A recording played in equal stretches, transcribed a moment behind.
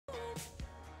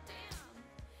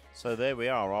So there we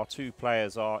are. Our two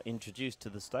players are introduced to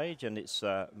the stage, and it's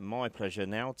my pleasure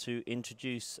now to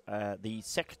introduce the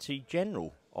Secretary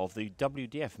General of the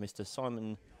WDF, Mr.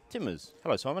 Simon Timmers.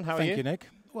 Hello, Simon. How are you? Thank you, Nick.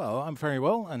 Well, I'm very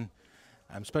well, and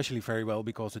I'm especially very well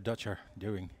because the Dutch are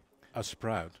doing us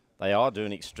proud. They are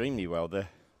doing extremely well.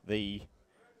 The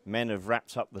men have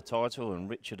wrapped up the title, and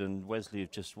Richard and Wesley have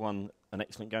just won an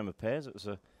excellent game of pairs. It was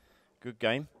a good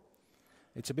game.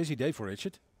 It's a busy day for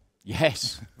Richard.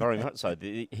 Yes, very much so.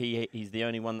 He's the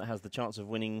only one that has the chance of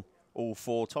winning all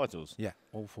 4 titles. Yeah,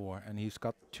 all 4, and he's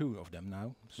got 2 of them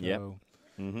now. So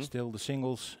still the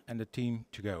singles and the team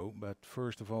to go. But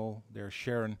first of all, there's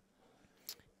Sharon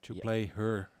to play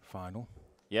her final.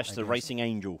 Yes, the Racing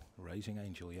Angel. Racing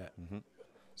Angel, yeah.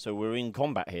 So we're in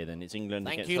combat here then. It's England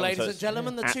Thank against you, ladies and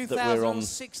gentlemen. The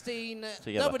 2016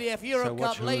 WDF Europe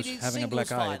Cup Ladies having a Singles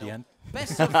black eye at the Final. end.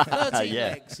 Best of 13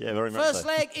 legs. Yeah, very much First so.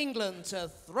 leg, England to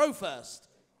throw first.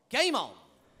 Game on.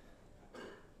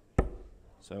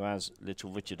 So as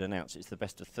little Richard announced, it's the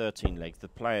best of 13 legs. The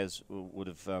players would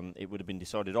have it would have been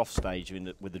decided off stage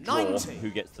with the draw 90. who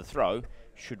gets the throw.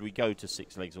 Should we go to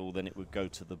 6 legs, or then it would go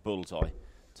to the bullseye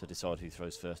to decide who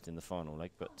throws first in the final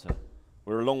leg. But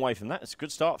we're a long way from that. It's a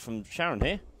good start from Sharon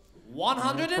here.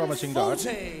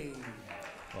 140.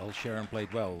 Well, Sharon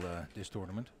played well this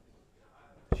tournament.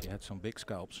 She had some big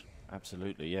scalps.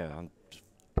 Absolutely, yeah. And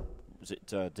was it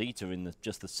Dieter in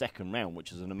just the second round,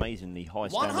 which is an amazingly high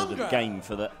standard of game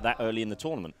for that early in the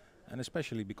tournament. And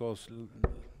especially because,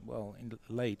 well, in the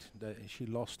late, she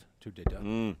lost to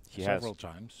Dieter several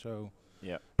times. So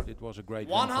yeah, it was a great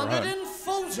win for her.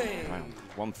 140. Wow,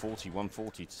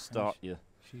 140 to start you.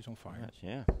 She's on fire.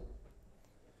 Yeah.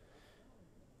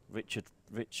 Richard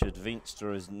Veenstra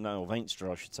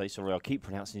Veenstra, I should say. Sorry, I'll keep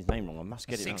pronouncing his name wrong. I must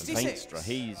get it right. Veenstra.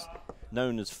 He's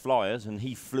known as Flyers, and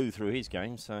he flew through his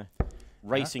game. So,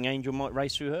 Racing Angel might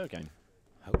race through her game.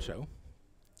 Hope so.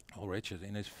 Oh, Richard,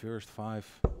 in his first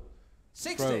 5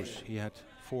 throws, he had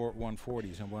 4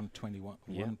 140s and 121.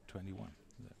 Yeah. 121.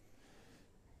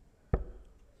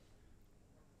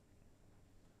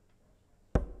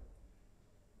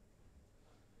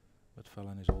 But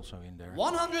Fallon is also in there.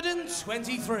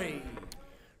 123.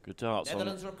 Good darts.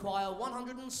 Netherlands require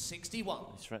 161.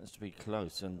 It threatens to be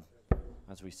close, and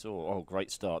as we saw, oh, great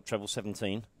start. Treble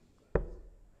 17.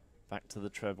 Back to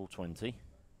the treble 20.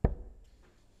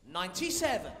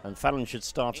 97. And Fallon should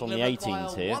start England on the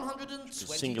 18s here.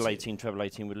 122. Single 18, treble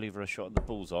 18 would leave her a shot at the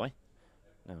bullseye.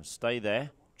 Now stay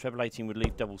there. Treble 18 would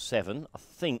leave double 7. I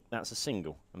think that's a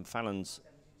single. And Fallon's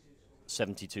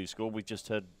 72 score, we've just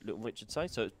heard little Richard say,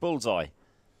 so it's bullseye.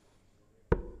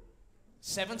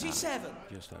 77.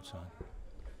 Just outside.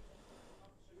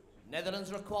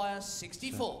 Netherlands require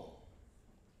 64.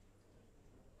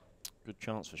 Good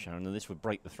chance for Sharon, and this would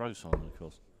break the throw, Simon, of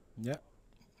course. Yeah.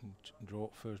 Draw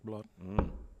first blood.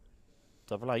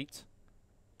 Double 8.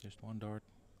 Just one dart.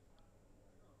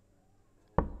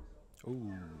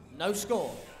 Ooh. No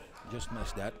score. Just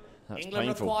missed that. That's England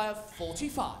painful. require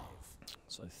 45.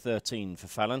 So 13 for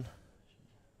Fallon.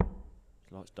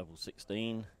 She likes double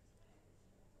 16.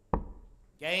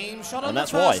 Game shot on And the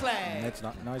that's first why. leg. That's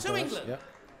not nice. To England. Yeah.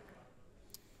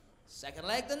 Second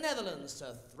leg, the Netherlands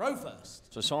to throw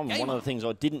first. So Simon, one of the things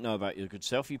I didn't know about your good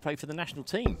self, you played for the national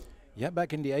team. Yeah,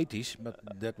 back in the 80s, but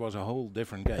that was a whole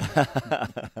different game.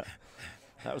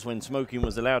 That was when smoking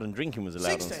was allowed and drinking was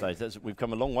allowed 16. on stage. We've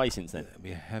come a long way since then.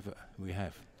 We have.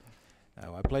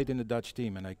 Now, I played in the Dutch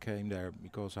team, and I came there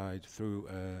because I threw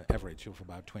average of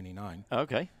about 29.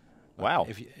 Okay. But Wow.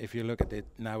 If you look at it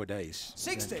nowadays,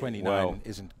 60. 29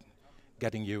 isn't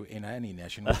getting you in any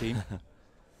national team.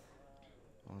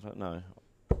 I don't know.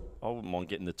 I wouldn't mind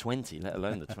getting the 20, let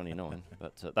alone the 29.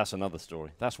 But that's another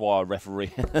story. That's why I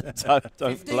referee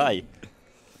don't play.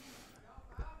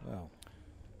 Well,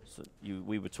 So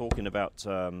we were talking about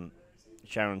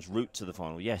Sharon's route to the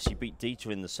final. Yes, she beat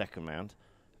Dieter in the second round.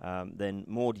 Then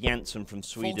Maud Janssen from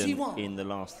Sweden 41. in the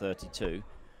last 32.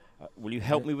 Will you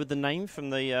help me with the name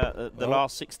from the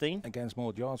last 16? against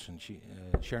Maud Johnson,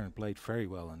 Sharon played very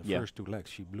well in the Yeah. first 2 legs.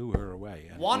 She blew her away.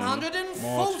 And 140.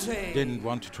 Maud didn't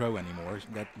want to throw anymore.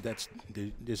 That's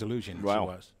the disillusion Wow. she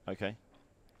was. Okay.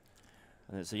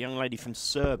 And it's a young lady from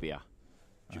Serbia.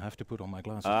 I have to put on my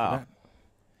glasses Ah. for that.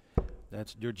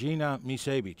 That's Georgina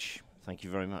Misevic. Thank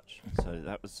you very much. So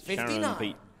that was 59. Sharon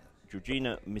beat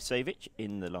Georgina Misevic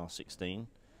in the last 16.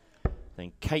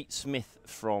 Then Kate Smith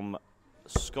from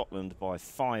Scotland by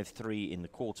 5-3 in the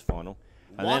quarterfinal.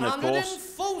 And then, of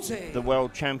course, 140. the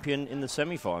world champion in the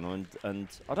semi-final. And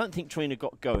I don't think Trina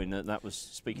got going. That was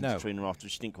speaking to Trina after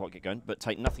she didn't quite get going. But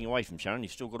take nothing away from Sharon.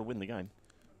 You've still got to win the game.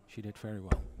 She did very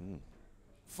well.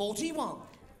 41.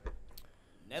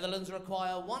 Netherlands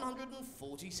require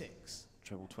 146.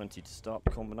 Treble 20 to start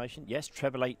the combination. Yes,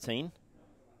 treble 18.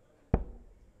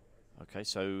 Okay,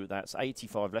 so that's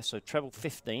 85 less, so treble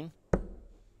 15.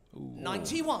 Ooh.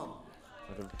 91.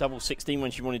 So double 16 when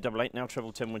she wanted double 8, now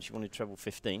treble 10 when she wanted treble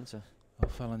 15. So. Well,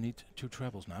 fella need 2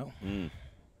 trebles now.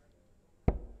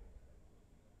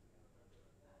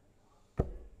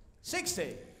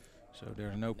 60. So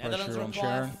there's no pressure on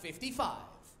Sharon. 55.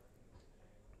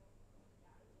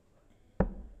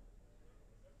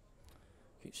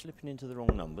 Keep slipping into the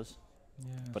wrong numbers.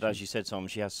 Yeah, but as you said, Simon,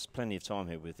 she has plenty of time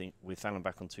here with Fallon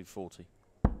back on 240.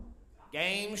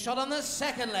 Game shot on the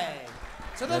second leg.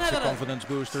 So the that's Netherlands. A confidence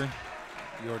booster.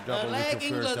 Your double with your first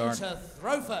England dart. to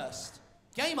throw first.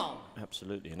 Game on.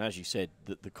 Absolutely, and as you said,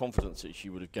 the confidence that she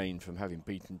would have gained from having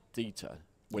beaten Dieter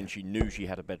when she knew she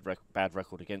had a bad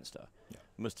record against her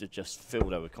must have just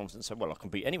filled her with confidence. So, well, I can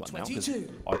beat anyone 22. now because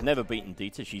I've never beaten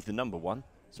Dieter. She's the #1.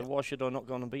 So why should I not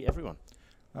go on and beat everyone?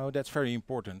 Oh, that's very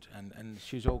important, and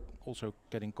she's also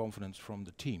getting confidence from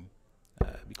the team,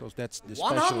 because that's the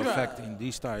 100. special effect in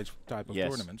these type of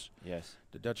tournaments. Yes.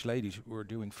 The Dutch ladies were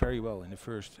doing very well in the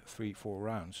first 3-4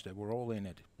 rounds. They were all in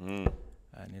it.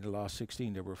 And in the last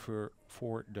 16, there were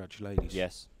 4 Dutch ladies.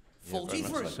 Yes.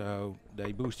 43. So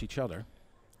they boost each other,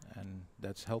 and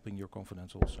that's helping your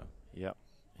confidence also. Yeah,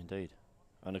 indeed.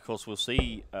 And of course, we'll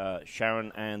see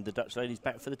Sharon and the Dutch ladies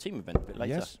back for the team event a bit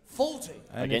later. Yes. 40.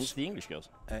 Against the English girls.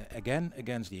 Again,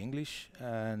 against the English.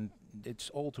 And it's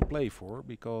all to play for,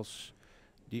 because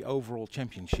the overall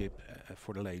championship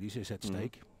for the ladies is at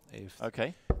stake. If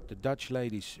the Dutch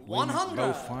ladies win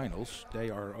both finals,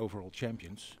 they are overall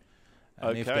champions.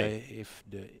 And if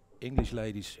the English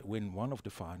ladies win one of the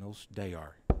finals, they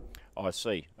are. I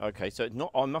see. Okay, so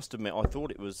I must admit, I thought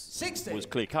it was 60. was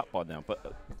clear cut by now,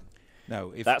 but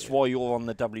no, if that's why you're on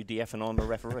the WDF and I'm a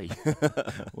referee.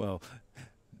 Well,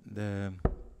 the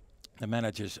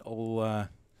managers all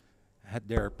had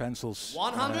their pencils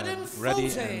ready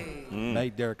and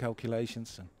made their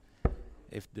calculations. And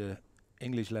if the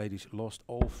English ladies lost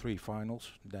all 3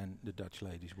 finals, then the Dutch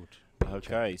ladies would.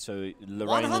 Okay, so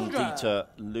Lorraine and Dieter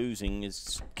losing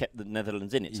has kept the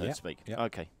Netherlands in it, so to speak. Yeah.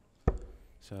 Okay.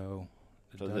 So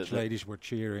the Dutch ladies were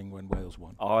cheering when Wales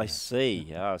won. I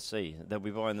see. I see. They'll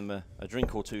be buying them a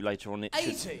drink or two later on. It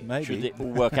 80. Maybe. Should it all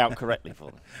work out correctly for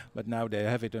them. But now they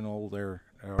have it in all their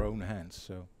own hands.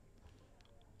 So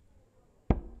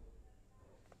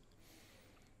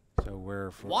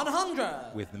where for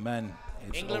 100. with the men,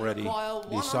 it's England already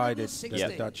decided that the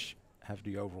 160. Dutch have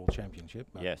the overall championship.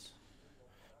 Yes.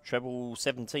 Treble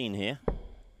 17 here.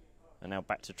 And now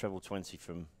back to treble 20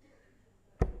 from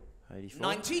 84.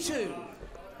 92.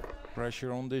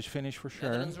 Pressure on this finish for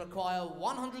Sharon. Netherlands require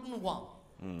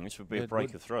 101. This would be a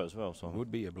break of throw as well. So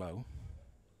would be a blow.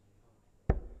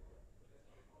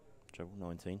 Treble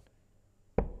 19.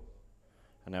 And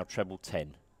now treble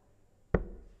 10.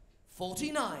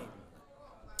 49.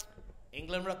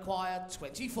 England require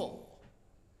 24.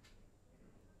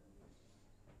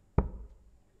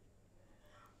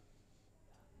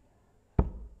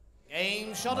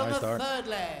 Game shot on the third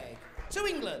leg to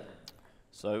England.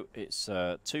 So it's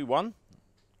 2-1.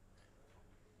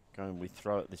 Going with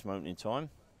throw at this moment in time.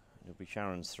 It'll be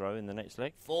Sharon's throw in the next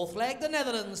leg. Fourth leg, the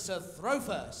Netherlands to throw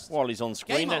first. While he's on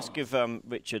screen, let's give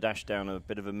Richard Ashdown a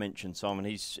bit of a mention, Simon.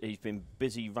 He's been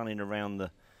busy running around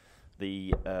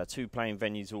the 2 playing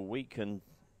venues all week and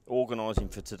organising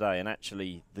for today. And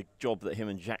actually, the job that him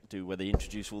and Jack do, where they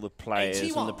introduce all the players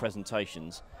 81. and the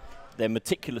presentations, they're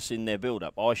meticulous in their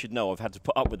build-up. I should know. I've had to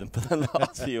put up with them for the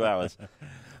last few hours.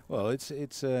 Well, it's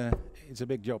a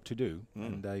big job to do,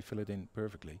 and they fill it in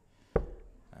perfectly.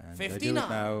 And 59. they do it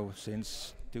now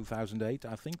since 2008,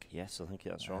 I think. Yes, I think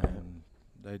that's right. And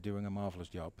they're doing a marvelous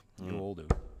job. You all do,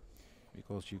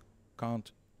 because you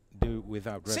can't do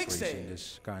without referees 60. in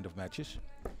this kind of matches,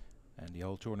 and the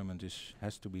whole tournament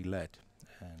has to be led.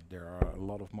 And there are a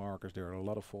lot of markers, there are a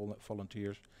lot of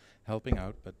volunteers helping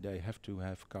out, but they have to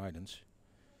have guidance.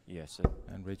 Yes.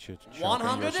 And Richard, Sherrock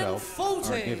and yourself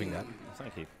are giving that.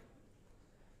 Thank you.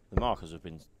 The markers have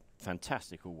been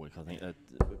fantastic all week, I think.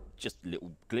 Just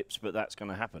little blips, but that's going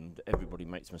to happen. Everybody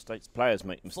makes mistakes. Players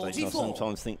make mistakes. 44. I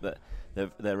sometimes think that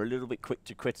they're a little bit quick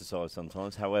to criticise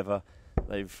sometimes. However,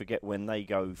 they forget when they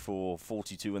go for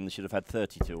 42 when they should have had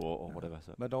 32 or whatever.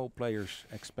 So. But all players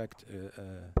expect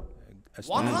a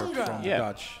standard from the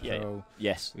Dutch. So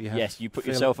yes, you put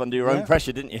Phil yourself under your own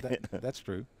pressure, didn't you? That's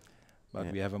true.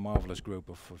 But we have a marvelous group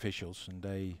of officials, and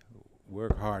they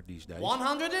work hard these days.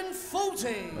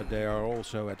 140. But they are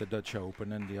also at the Dutch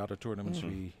Open and the other tournaments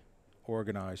we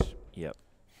organize. Yep.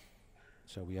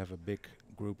 So we have a big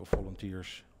group of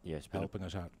volunteers helping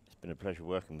us out. It's Been a pleasure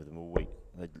working with them all week.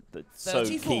 They're so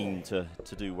keen to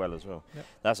do well as well. Yep.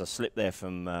 That's a slip there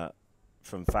from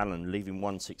Fallon, leaving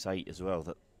 168 as well.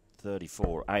 That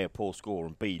 34, A poor score,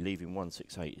 and B leaving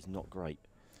 168 is not great.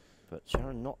 But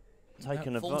Sharon not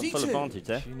taking full advantage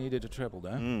there. She needed a treble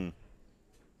there. I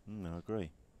agree.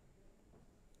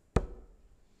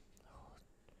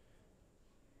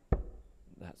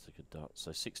 That's a good dart.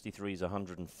 So 63 is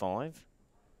 105.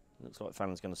 Looks like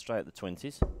Fallon's going to stay at the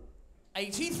 20s.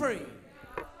 83.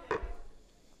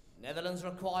 Netherlands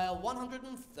require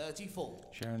 134.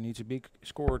 Sharon needs a big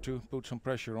score to put some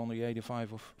pressure on the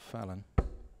 85 of Fallon.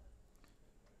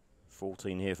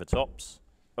 14 here for tops.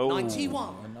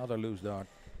 91. Another loose dart.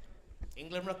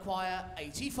 England require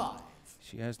 85.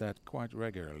 She has that quite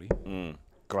regularly.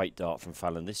 Great dart from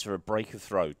Fallon. This is for a break of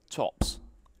throw. Tops.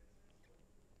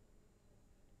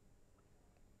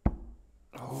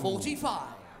 45.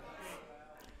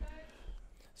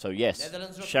 So yes,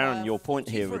 Sharon, your point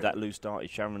here with that loose dart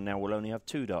is Sharon now will only have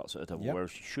 2 darts at a double,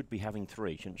 whereas she should be having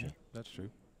 3, shouldn't she? That's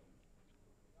true.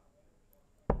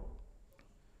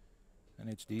 And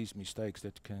it's these mistakes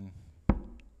that can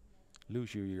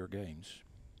lose you your games.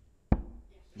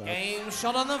 But game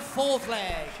shot on the 4th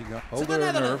leg. She got hold of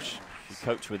her nerves. She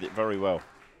coped with it very well.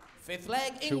 5th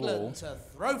leg, England to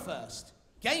throw first.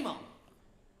 Game on.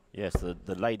 Yes,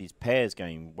 the ladies' pairs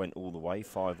game went all the way,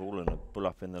 5-all and a bull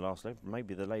up in the last leg.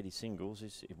 Maybe the ladies' singles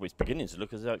it's beginning to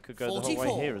look as though it could go 44. The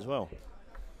whole way here as well.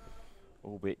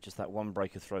 Albeit just that one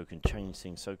break of throw can change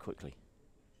things so quickly.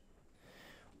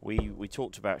 We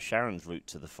talked about Sharon's route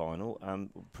to the final.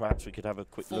 Perhaps we could have a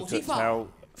quick 45. Look at how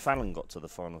Fallon got to the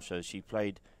final. So she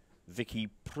played Vicky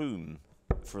Prins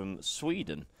from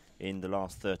Sweden in the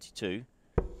last 32.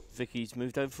 Vicky's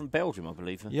moved over from Belgium, I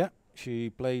believe. Yeah, she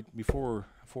played before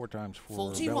 4 times for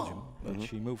 41. Belgium, but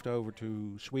she moved over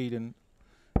to Sweden.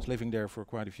 Is living there for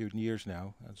quite a few years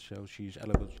now, and so she's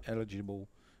eligible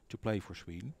to play for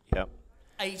Sweden. Yep.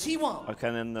 81. Okay,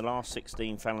 and then the last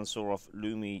 16, Fallon saw off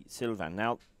Lumi Silvan.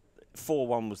 Now,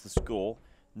 4-1 was the score.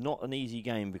 Not an easy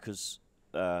game because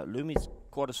Lumi's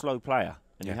quite a slow player,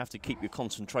 and you have to keep your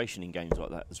concentration in games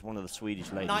like that. As one of the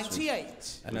Swedish ladies.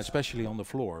 98. And especially on the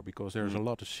floor, because there's a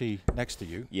lot to see next to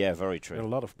you. Yeah, very true. There are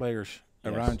a lot of players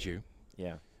around you.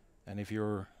 Yeah. And if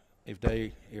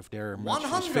their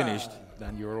match is finished,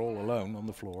 then you're all alone on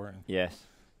the floor. Yes.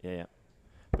 Yeah.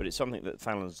 But it's something that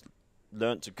Fallon's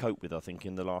learnt to cope with, I think,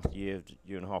 in the last year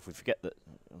and a half. We forget that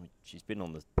she's been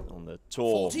on the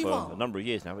tour 41. For a number of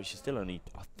years now, but she's still only,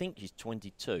 I think she's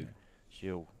 22.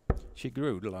 She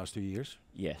grew the last 2 years.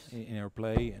 Yes. In her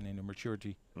play and in her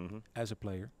maturity as a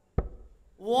player.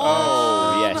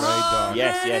 Oh,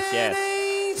 yes.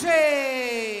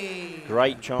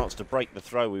 Great chance to break the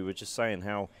throw. We were just saying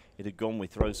how it had gone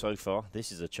with throw so far.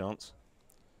 This is a chance.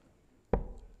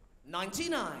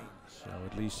 99. So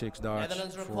at least 6 darts.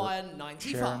 Netherlands require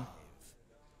 95. Sharon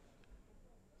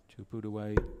to put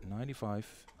away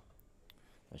 95.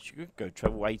 She could go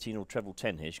treble 18 or treble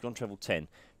 10 here. She's gone treble 10.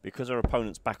 Because her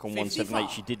opponent's back on 178,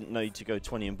 she didn't need to go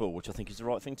 20 and bull, which I think is the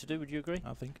right thing to do. Would you agree?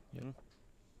 I think, yeah.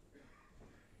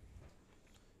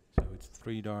 So it's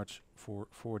 3 darts for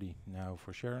 40 now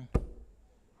for Sharon.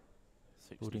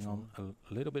 64. Putting on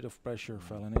a little bit of pressure,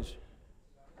 Fallon is.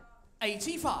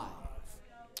 85.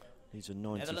 These are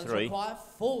 93. Netherlands require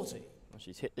 40. Well,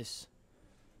 she's hit this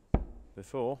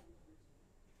before.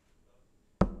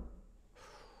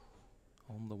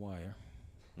 On the wire.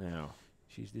 Now.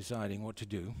 She's deciding what to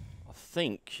do. I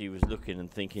think she was looking and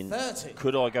thinking, 30.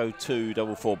 Could I go 2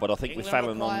 double 4? But I think England with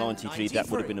Fallon on 93, that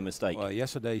would have been a mistake. Well,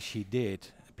 yesterday she did,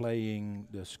 playing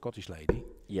the Scottish lady.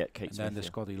 Yeah, Kate and Smith, then the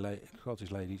Scottish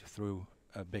lady threw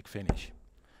a big finish.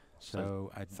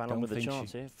 So I Fallon don't with think a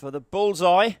chance here for the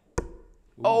bullseye.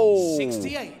 Ooh.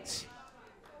 68.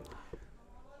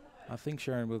 I think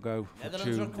Sharon will go for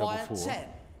Netherlands 2 require double 4. 10.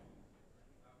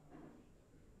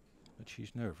 But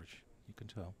she's nervous, you can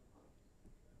tell.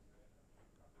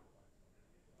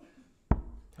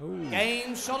 Ooh.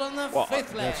 Game shot on the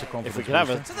 5th leg. If we could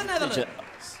have a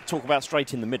talk about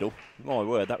straight in the middle. My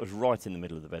word, that was right in the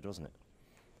middle of the bed, wasn't it?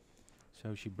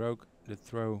 So she broke the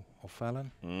throw of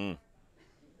Fallon.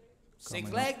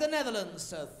 6th leg, the Netherlands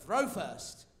to throw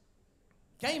first.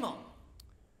 Game on.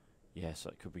 Yes,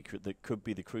 that could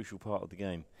be the crucial part of the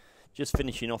game. Just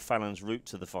finishing off Fallon's route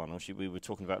to the final. We were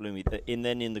talking about Lumi.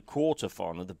 Then in the quarter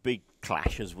final, the big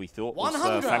clash, as we thought, was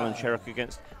Fallon Sherrock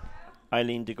against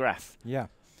Eileen de Graaf. Yeah.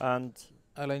 And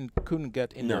Eileen couldn't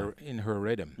get in her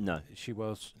rhythm. No. She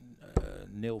was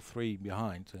 0-3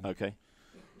 behind. And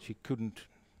she couldn't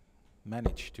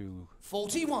manage to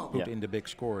 41. Put in the big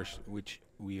scores, which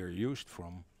we are used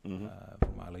from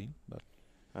Eileen. But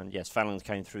and yes, Fallon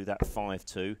came through that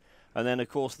 5-2. And then, of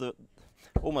course,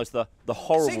 almost the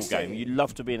horrible 60. game. You'd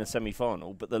love to be in a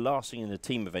semi-final, but the last thing in a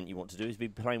team event you want to do is be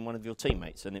playing one of your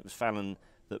teammates. And it was Fallon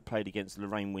that played against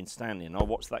Lorraine Winstanley. And I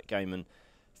watched that game, and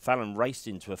Fallon raced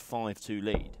into a 5-2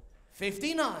 lead.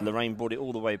 59. Lorraine brought it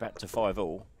all the way back to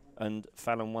 5-all, and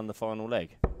Fallon won the final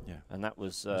leg. Yeah. And that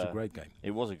was a great game.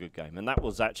 It was a good game. And that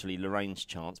was actually Lorraine's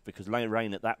chance, because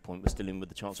Lorraine at that point was still in with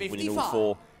the chance 55. of winning all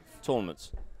 4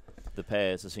 tournaments. The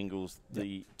pairs, the singles,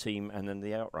 the team, and then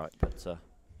the outright. But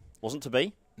wasn't to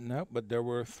be. No, but there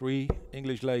were 3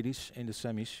 English ladies in the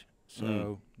semis,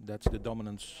 so that's the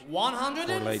dominance for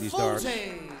ladies darts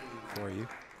for you.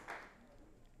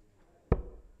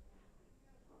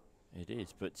 It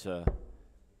is, but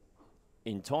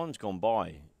in times gone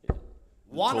by,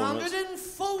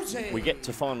 140. we get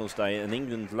to finals day and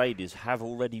England ladies have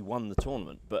already won the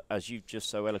tournament. But as you just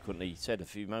so eloquently said a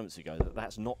few moments ago,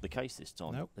 that's not the case this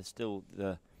time. Nope. There's still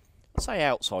the, I'd say,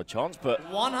 outside chance, but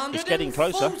it's getting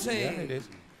closer. Yeah, it is.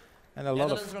 And a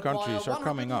lot of countries are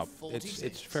coming up.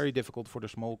 It's very difficult for the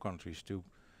small countries to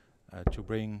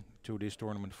bring to this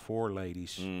tournament 4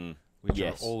 ladies, which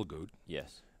are all good.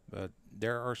 Yes. But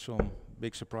there are some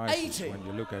big surprises 80. when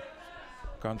you look at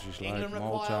countries England like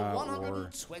Malta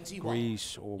or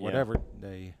Greece or whatever.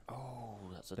 They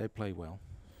play well.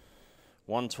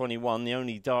 121, the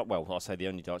only dart, well, I say the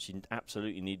only dart, she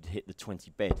absolutely needed to hit the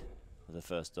 20 bed for the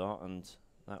first dart, and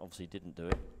that obviously didn't do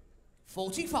it.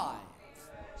 45.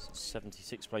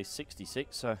 76 plays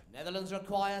 66, so Netherlands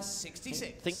require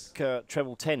 66. I think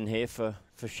treble 10 here for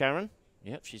Sharon.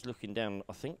 Yep, she's looking down,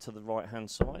 I think, to the right-hand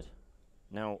side.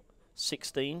 Now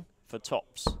 16 for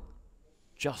tops.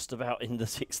 Just about in the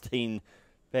 16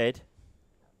 bed.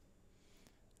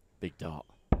 Big dart.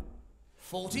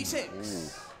 46. Ooh.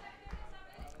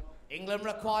 England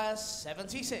requires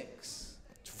 76.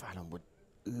 Fallon would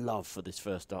love for this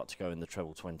first dart to go in the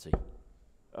treble 20.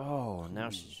 Oh,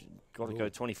 now she's got to go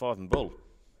 25 and bull.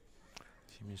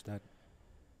 She missed that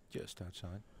just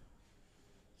outside.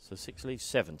 So 6 leaves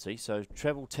 70. So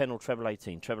treble 10 or treble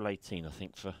 18. Treble 18, I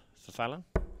think, for Fallon.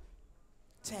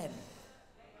 10.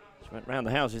 She went round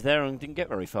the houses there and didn't get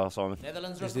very far, Simon.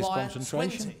 Netherlands is this require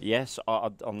concentration? 20. Yes,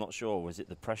 I'm not sure. Was it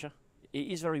the pressure? It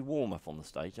is very warm up on the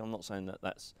stage. I'm not saying that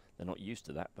they're not used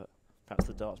to that, but perhaps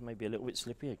the darts may be a little bit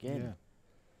slippy again.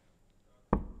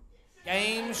 Yeah.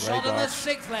 Game shot on the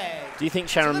 6th leg. Do you think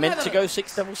Sharon meant to go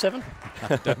 6-7-7?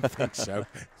 I don't think so.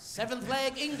 7th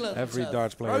leg, England. Every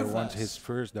darts player wants his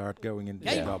first dart going into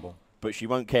the double. But she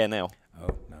won't care now.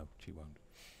 Oh, no, she won't.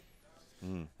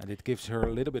 And it gives her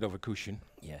a little bit of a cushion.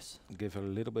 Yes. Give her a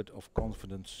little bit of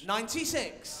confidence.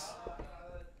 96.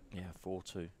 Yeah,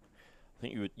 4-2. I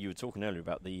think you were talking earlier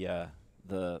about the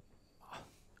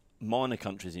minor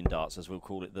countries in darts, as we'll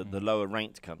call it, the lower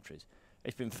ranked countries.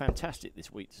 It's been fantastic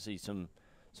this week to see some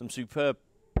superb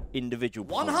individual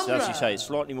performances. As you say, it's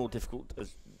slightly more difficult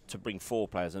to bring 4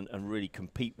 players and really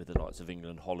compete with the likes of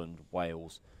England, Holland,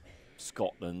 Wales,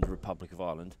 Scotland, Republic of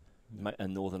Ireland,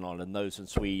 and Northern Ireland, those and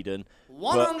Sweden.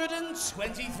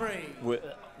 123.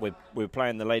 We're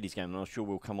playing the ladies' game, and I'm sure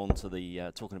we'll come on to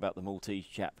the talking about the Maltese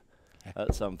chap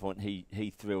at some point.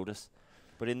 He thrilled us.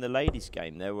 But in the ladies'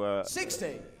 game, there were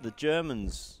 60. The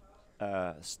Germans.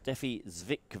 Steffi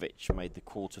Zvikovic made the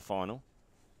quarter-final,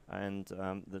 and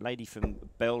the lady from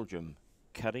Belgium,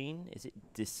 Karine, is it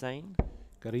Desane?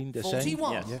 Karine Desane.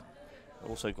 41. Yes. Yeah.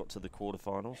 Also got to the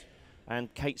quarter-finals.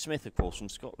 And Kate Smith, of course, from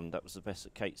Scotland. That was the best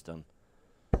that Kate's done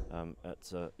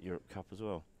at Europe Cup as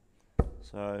well.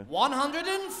 So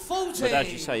 140. But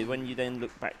as you say, when you then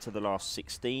look back to the last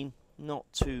 16,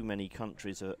 not too many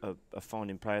countries are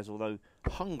finding players, although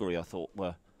Hungary, I thought,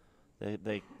 were...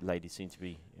 They ladies seem to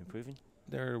be improving.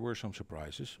 There were some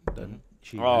surprises. Then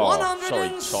she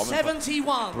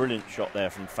 171. Brilliant shot there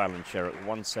from Fallon Sherrock,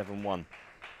 171.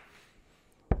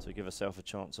 To give herself a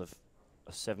chance of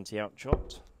a 70 out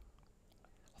shot.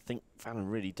 I think Fallon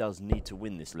really does need to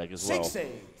win this leg as 60.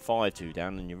 Well. 5-2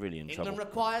 down and you're really in trouble. England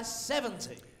requires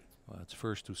 70. Well, it's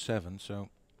first to 7, so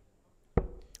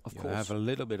of you course. have a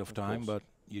little bit of time, but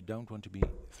you don't want to be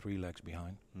 3 legs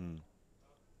behind.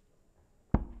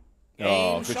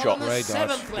 Oh, good shot. Great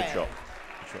darts. Good shot.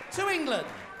 To England.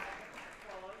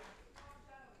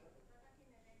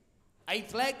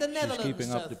 8th leg, the Netherlands. She's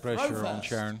keeping up the pressure on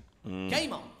Sharon.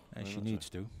 Game on. And she needs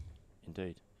to.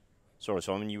 Indeed. Sorry,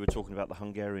 Simon, you were talking about the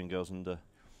Hungarian girls and...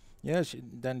 Yes,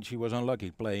 then she was unlucky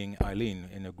playing Eileen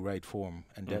in a great form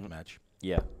and that match.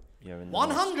 Yeah. Yeah, in the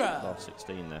 100. last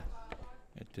 16 there.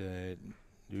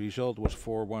 The result was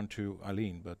 4-1 to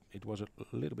Eileen, but it was a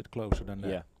little bit closer than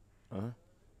that. Yeah.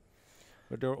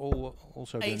 But they're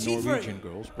also the Norwegian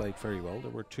girls played very well.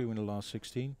 There were 2 in the last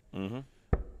 16.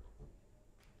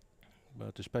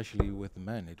 but especially with the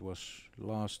men, it was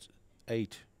last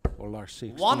 8 or last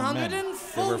 16 men.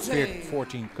 140. There were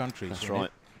 14 countries. That's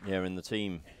right. Yeah, in the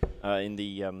team, in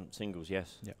the singles,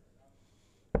 yes. Yeah.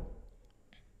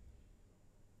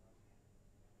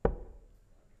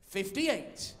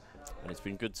 58. And it's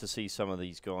been good to see some of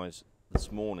these guys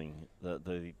this morning.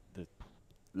 The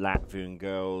Latvian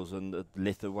girls and the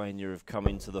Lithuania have come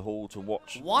into the hall to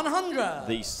watch 100.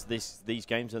 these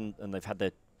games, and they've had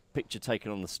their picture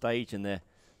taken on the stage, and they're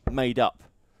made up.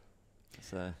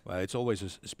 So well, it's always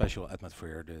a special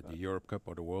atmosphere, the Europe Cup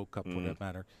or the World Cup for that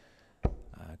matter.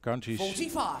 Countries,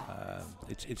 45.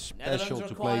 it's special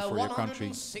to play for your country.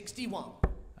 161.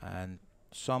 And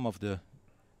some of the,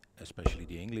 especially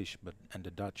the English and the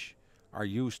Dutch, are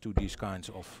used to these kinds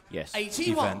of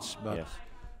 81. events, but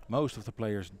most of the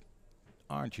players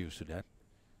aren't used to that,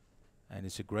 and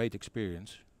it's a great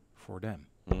experience for them.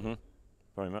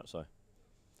 Very much so.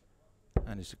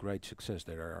 And it's a great success.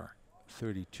 There are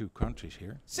 32 countries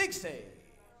here. 60.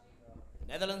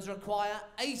 Netherlands require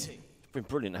 80. It's been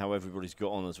brilliant how everybody's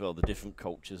got on as well, the different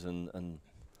cultures and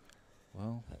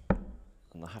well,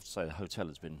 and I have to say the hotel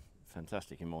has been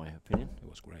fantastic in my opinion. It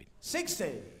was great.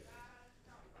 60.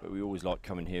 But we always like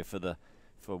coming here for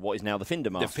what is now the Finder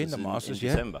Masters. The Finder Masters, in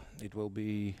December. It will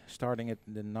be starting at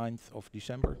the 9th of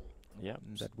December. Yeah.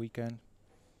 That weekend.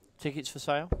 Tickets for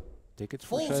sale? Tickets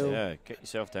for sale. Yeah, get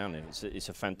yourself down there. It's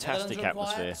a fantastic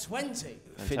atmosphere. 20.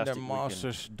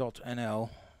 Findermasters.nl.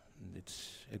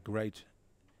 It's a great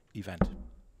event.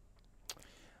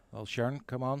 Well, Sharon,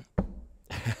 come on.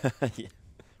 Yeah.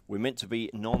 We're meant to be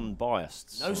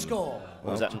non-biased. No score.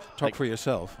 Well, that talk for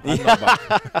yourself. I'm not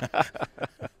biased.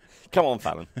 Come on,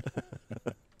 Fallon.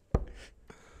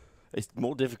 It's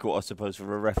more difficult, I suppose,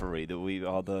 for a referee that we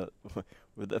are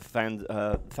with the fans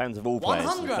of all players.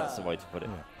 If that's the way to put it.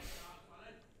 Yeah.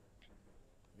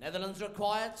 Netherlands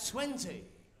require 20.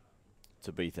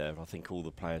 To be there, I think all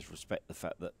the players respect the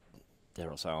fact that,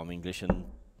 dare I say, I'm English and.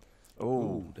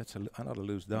 Oh, that's another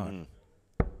loose dart.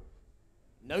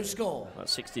 No score.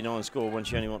 That's 69 score when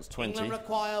she only wants 20. England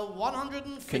require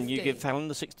 150. Can you give Fallon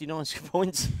the 69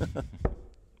 points?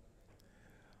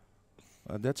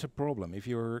 That's a problem. If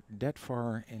you're that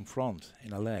far in front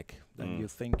in a leg, then you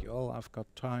think, oh, I've got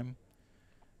time,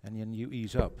 and then you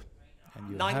ease up. And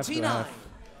you 99. have to have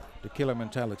the killer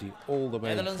mentality all the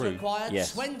way Netherlands through. required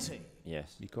 20.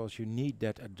 Yes. Because you need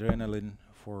that adrenaline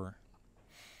for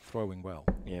throwing well.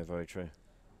 Yeah, very true.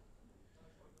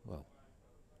 Well,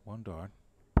 one dart.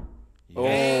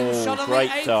 Oh,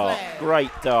 great dart.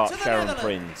 Great dart, Sharon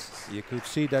Prins. You could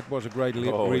see that was a great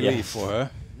relief for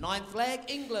her. 9th leg,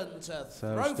 England to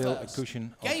so throw still first. a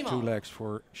cushion Game of 2 on. legs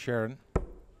for Sharon.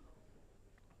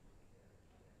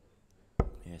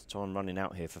 Yes, time running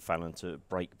out here for Fallon to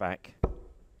break back.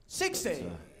 60.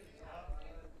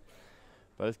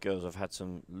 Both girls have had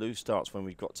some loose starts when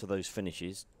we got to those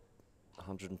finishes.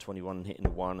 121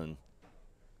 hitting 1 and.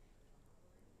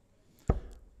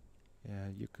 Yeah,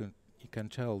 you can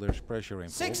tell there's pressure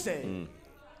involved. 60.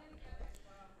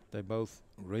 They both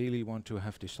really want to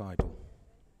have this title.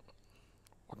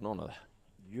 What an honour.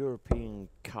 European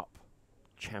Cup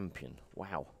champion.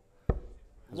 Wow.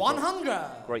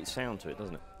 100. Great sound to it,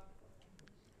 doesn't it?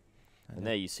 And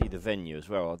there you see the venue as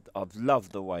well. I've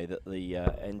loved the way that the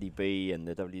NDB and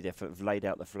the WDF have laid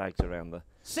out the flags around the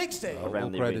 60.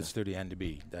 around the credits to the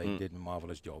NDB. They did a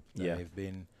marvelous job. They've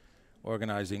been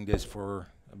organizing this for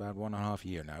about 1.5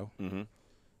 years now.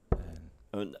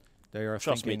 And they are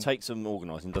trust me, it takes some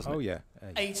organising, doesn't it? Oh yeah.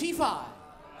 85.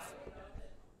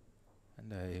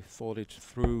 And they thought it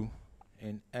through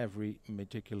in every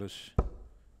meticulous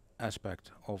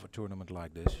aspect of a tournament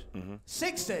like this.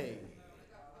 60.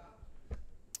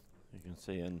 You can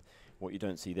see, and what you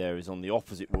don't see there is on the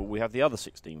opposite wall we have the other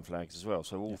 16 flags as well.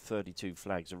 So all 32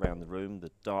 flags around the room.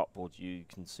 The dartboard you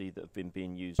can see that have been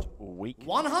being used all week.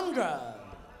 100.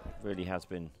 Really has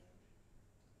been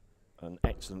an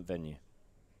excellent venue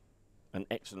and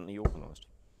excellently organised.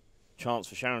 Chance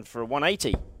for Sharon for a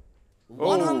 180.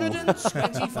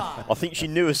 125. I think she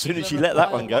knew as soon as she let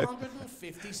that one go.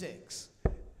 156.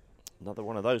 Another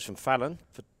one of those from Fallon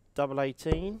for double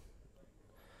 18.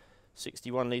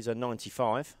 61 leaves her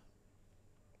 95.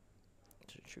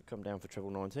 Should come down for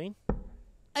treble 19.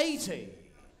 80.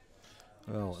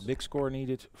 Well, a big score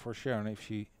needed for Sharon if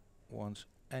she wants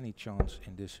any chance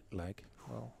in this leg.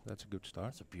 Well, that's a good start.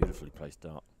 That's a beautifully placed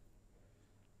dart.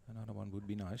 Another one would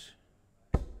be nice.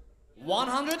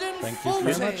 140. Thank you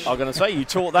very much. I'm going to say you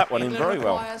taught that one in very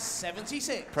well.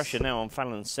 76. Pressure now on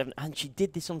Fallon's 7, and she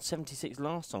did this on 76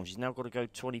 last time. She's now got to go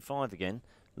 25 again.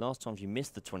 Last time she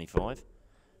missed the 25.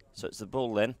 So it's the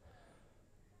bull then.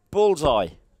 Bullseye.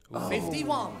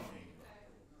 51.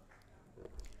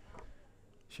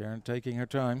 Sharon taking her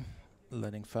time,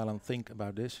 letting Fallon think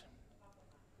about this.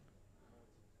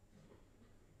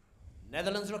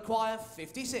 Netherlands require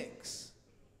 56.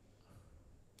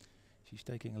 She's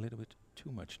taking a little bit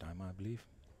too much time, I believe.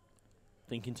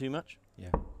 Thinking too much?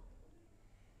 Yeah.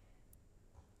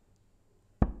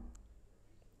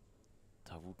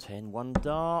 Double 10, 1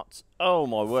 dart. Oh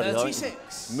my word.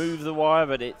 36. Move the wire,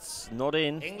 but it's not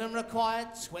in. England required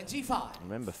 25.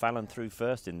 Remember, Fallon threw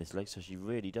first in this leg, so she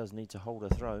really does need to hold her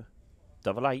throw.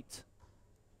 Double 8.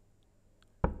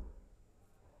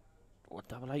 Or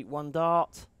double 8, 1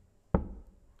 dart.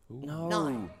 Ooh. No.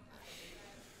 9.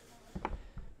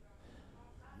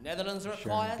 Netherlands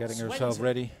require Sharon getting 20. herself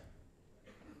ready.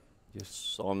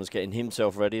 Just Simon's getting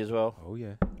himself ready as well. oh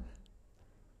yeah.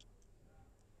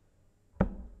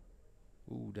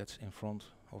 Ooh, that's in front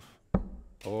of.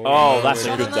 Oh, that's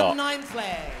a good dart.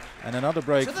 And another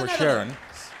break for Sharon.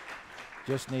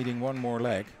 Just needing one more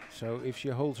leg. So if she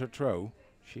holds her throw,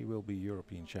 she will be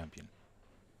European champion.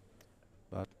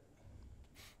 But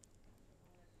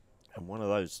and one of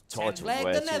those titles where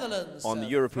I'm the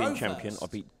European champion, I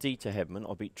beat Dieter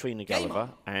Hedman, I beat Trina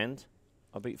Gulliver, and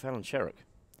I beat Fallon Sherrock.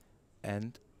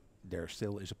 And there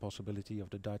still is a possibility of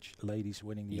the Dutch ladies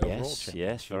winning the overall championship.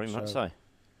 Yes, very much so.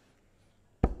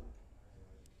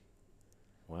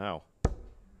 Wow.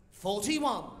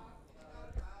 41.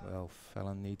 Well,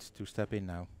 Fallon needs to step in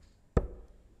now.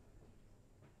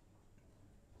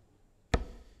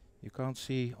 You can't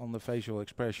see on the facial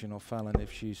expression of Fallon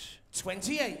if she's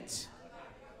 28.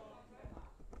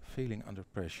 feeling under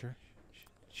pressure.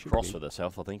 Cross with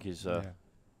herself, I think, is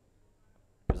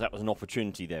because that was an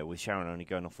opportunity there with Sharon only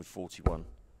going off with 41.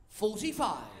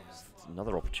 45.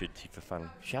 Another opportunity for Fallon.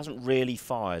 She hasn't really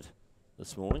fired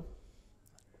this morning.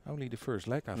 Only the first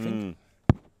leg, I think.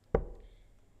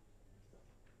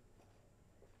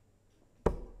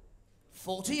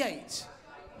 48.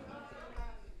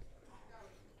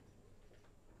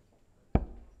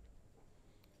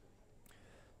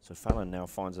 So Fallon now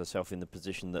finds herself in the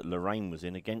position that Lorraine was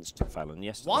in against Fallon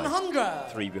yesterday.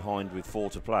 100. 3 behind with 4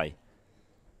 to play.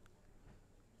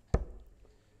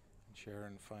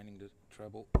 Sharon finding the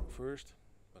treble first,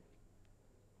 but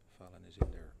Fallon is in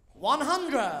there.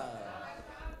 100.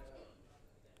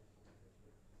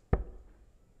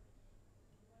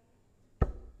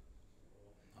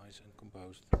 Nice and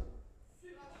composed.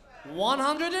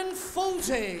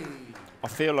 140. I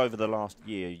feel over the last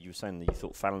year, you were saying that you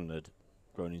thought Fallon had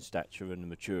grown in stature and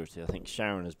maturity. I think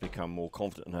Sharon has become more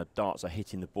confident and her darts are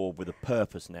hitting the board with a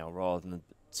purpose now rather than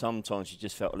sometimes she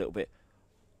just felt a little bit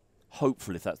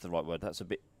hopeful, if that's the right word. That's a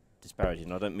bit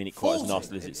disparaging. I don't mean it quite as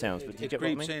nasty as it sounds, but do you get what I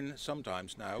mean? It creeps in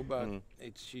sometimes now, but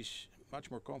she's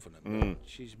much more confident.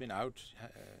 She's been out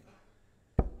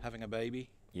having a baby.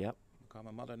 Yep. Become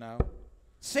a mother now.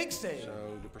 60.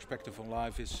 So the perspective on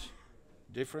life is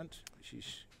different.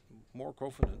 She's more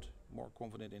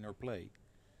confident in her play.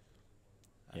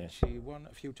 And she won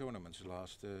a few tournaments the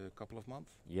last couple of months.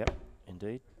 Yep,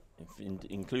 indeed.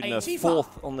 Including her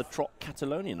 4th on the Trot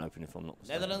Catalonian Open, if I'm not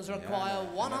mistaken. Netherlands require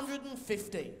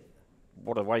 150.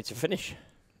 What a way to finish.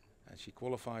 And she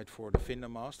qualified for the Finna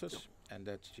Masters, and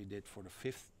that she did for the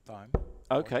 5th time.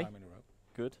 Okay, time in a row.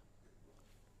 good.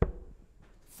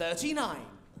 39.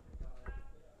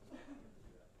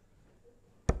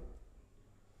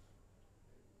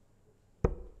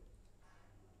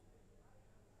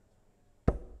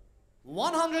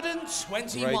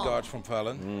 121. Great darts from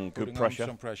Fallon. Good pressure.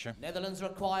 Some pressure. Netherlands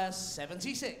require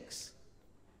 76.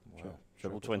 Wow.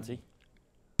 Treble 20.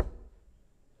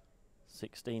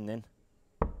 16 then.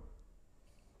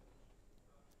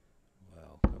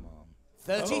 Well, come on.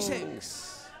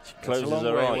 36. She closes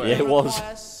her eye. Yeah, it was.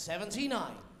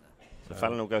 79. So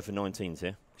Fallon will go for 19s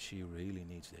here. She really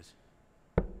needs this.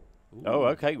 Ooh. Oh,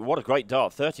 okay. What a great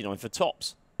dart. 39 for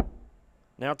tops.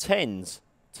 Now 10s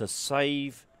to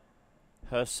save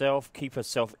herself, keep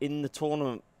herself in the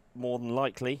tournament more than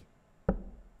likely.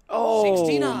 Oh,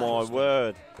 69. my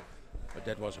word. But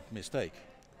that was a mistake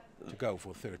to go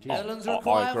for 30. Netherlands I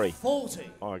require agree. 40.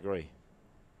 I agree.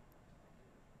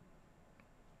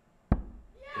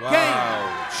 Wow.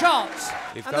 Game, shots,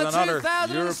 We've and got the another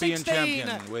 2016 European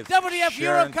champion with WDF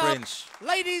Euro Sharon Cup Prins.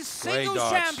 Ladies Singles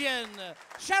darts. Champion,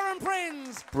 Sharon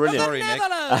Prins Brilliant. of the Sorry, Nick.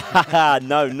 Netherlands.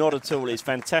 No, not at all. It's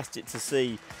fantastic to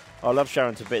see. I love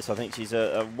Sharon to bits. I think she's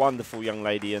a wonderful young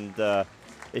lady, and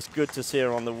it's good to see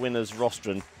her on the winners'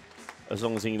 rostrum. As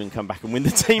long as England come back and win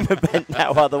the team event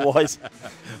now, otherwise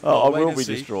I will be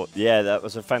distraught. Yeah, that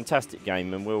was a fantastic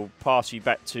game, and we'll pass you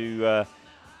back to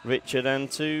Richard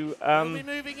and to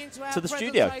the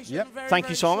studio. Yep. Thank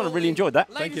you, Simon. I really enjoyed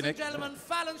that. Ladies Thank you, Nick. and gentlemen,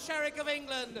 Fallon Sherrock of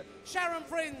England, Sharon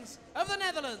Prins of the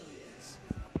Netherlands.